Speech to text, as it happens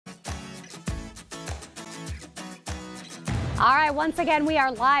All right, once again, we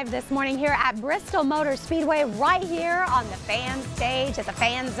are live this morning here at Bristol Motor Speedway, right here on the fan stage at the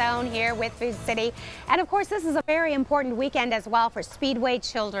fan zone here with Food City. And of course, this is a very important weekend as well for Speedway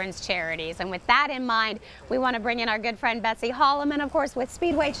Children's Charities. And with that in mind, we want to bring in our good friend Betsy Holloman, of course, with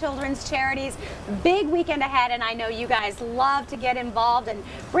Speedway Children's Charities. Big weekend ahead, and I know you guys love to get involved and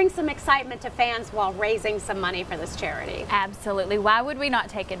bring some excitement to fans while raising some money for this charity. Absolutely. Why would we not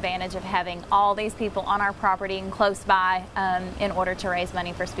take advantage of having all these people on our property and close by in order to raise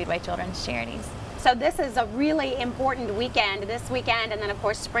money for Speedway Children's Charities? So this is a really important weekend, this weekend, and then of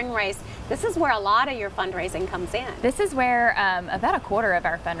course spring race. This is where a lot of your fundraising comes in. This is where about a quarter of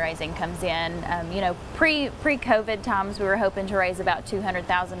our fundraising comes in. You know, pre-COVID times we were hoping to raise about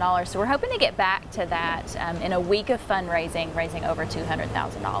 $200,000. So we're hoping to get back to that in a week of fundraising, raising over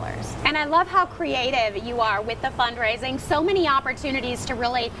 $200,000. And I love how creative you are with the fundraising. So many opportunities to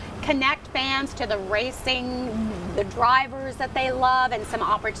really connect fans to the racing, the drivers that they love, and some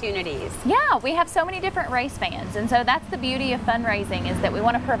opportunities. Yeah, we have so many different race fans, and so that's the beauty of fundraising, is that we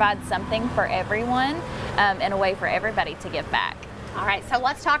want to provide something for everyone and a way for everybody to give back. All right, so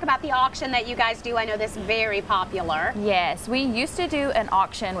let's talk about the auction that you guys do. I know this is very popular. Yes, we used to do an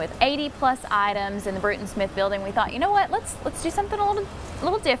auction with 80 plus items in the Bruton Smith building. We thought, you know what, let's do something a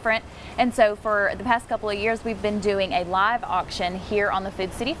little different. And so for the past couple of years, we've been doing a live auction here on the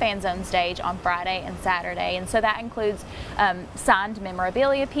Food City Fan Zone stage on Friday and Saturday. And so that includes signed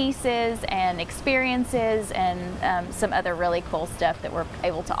memorabilia pieces and experiences and some other really cool stuff that we're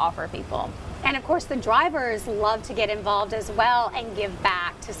able to offer people. And of course, the drivers love to get involved as well and give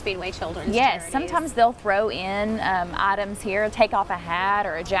back to Speedway Children's Yes, Charities. sometimes they'll throw in items here, take off a hat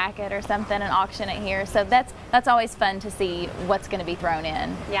or a jacket or something and auction it here. So that's always fun to see what's going to be thrown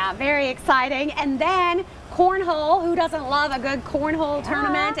in. Yeah, very exciting. And then cornhole. Who doesn't love a good cornhole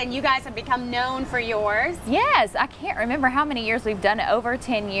tournament? And you guys have become known for yours. Yes, I can't remember how many years we've done it, over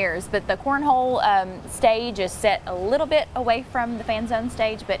 10 years, but the cornhole stage is set a little bit away from the fan zone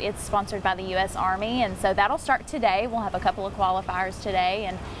stage, but it's sponsored by the U.S. Army, and so that'll start today. We'll have a couple of qualifiers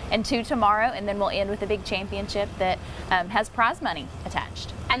today and two tomorrow, and then we'll end with a big championship that has prize money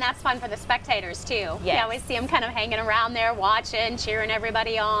attached. And that's fun for the spectators too. Yes. You always see them kind of hanging around there watching, cheering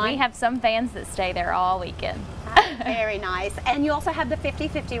everybody on. We have some fans that stay there all weekend. Very nice. And you also have the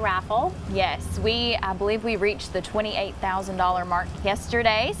 50-50 raffle. Yes, I believe we reached the $28,000 mark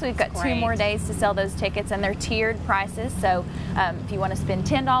yesterday, so we've got 2 more days to sell those tickets, and they're tiered prices. So if you want to spend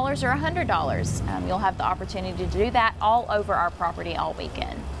 $10 or $100, you'll have the opportunity to do that all over our property all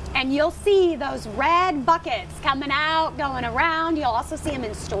weekend. And you'll see those red buckets coming out, going around. You'll also see them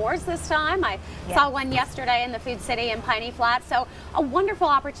in stores this time. I saw one yesterday in the Food City in Piney Flat. So a wonderful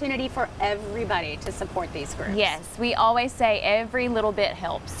opportunity for everybody to support these groups. Yes, we always say every little bit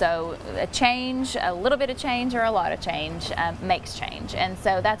helps. So a little bit of change or a lot of change makes change. And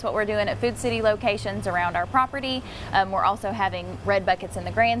so that's what we're doing at Food City locations around our property. We're also having red buckets in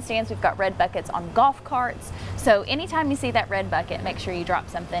the grandstands. We've got red buckets on golf carts. So anytime you see that red bucket, make sure you drop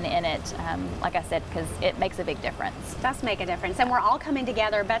something in it, like I said, because it makes a big difference. It does make a difference, and we're all coming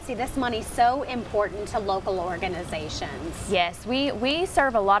together. Betsy, this money's so important to local organizations. Yes, we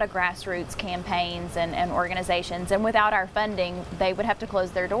serve a lot of grassroots campaigns and organizations, and without our funding, they would have to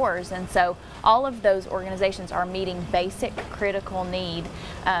close their doors. And so all of those organizations are meeting basic critical need,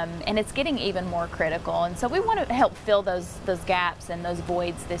 and it's getting even more critical. And so we want to help fill those gaps and those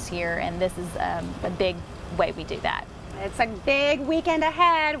voids this year, and this is a big way we do that. It's a big weekend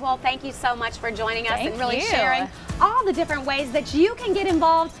ahead. Well, thank you so much for joining us and really sharing all the different ways that you can get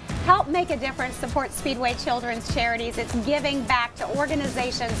involved, help make a difference, support Speedway Children's Charities. It's giving back to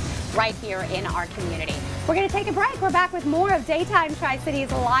organizations right here in our community. We're going to take a break. We're back with more of Daytime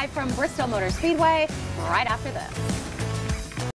Tri-Cities live from Bristol Motor Speedway right after this.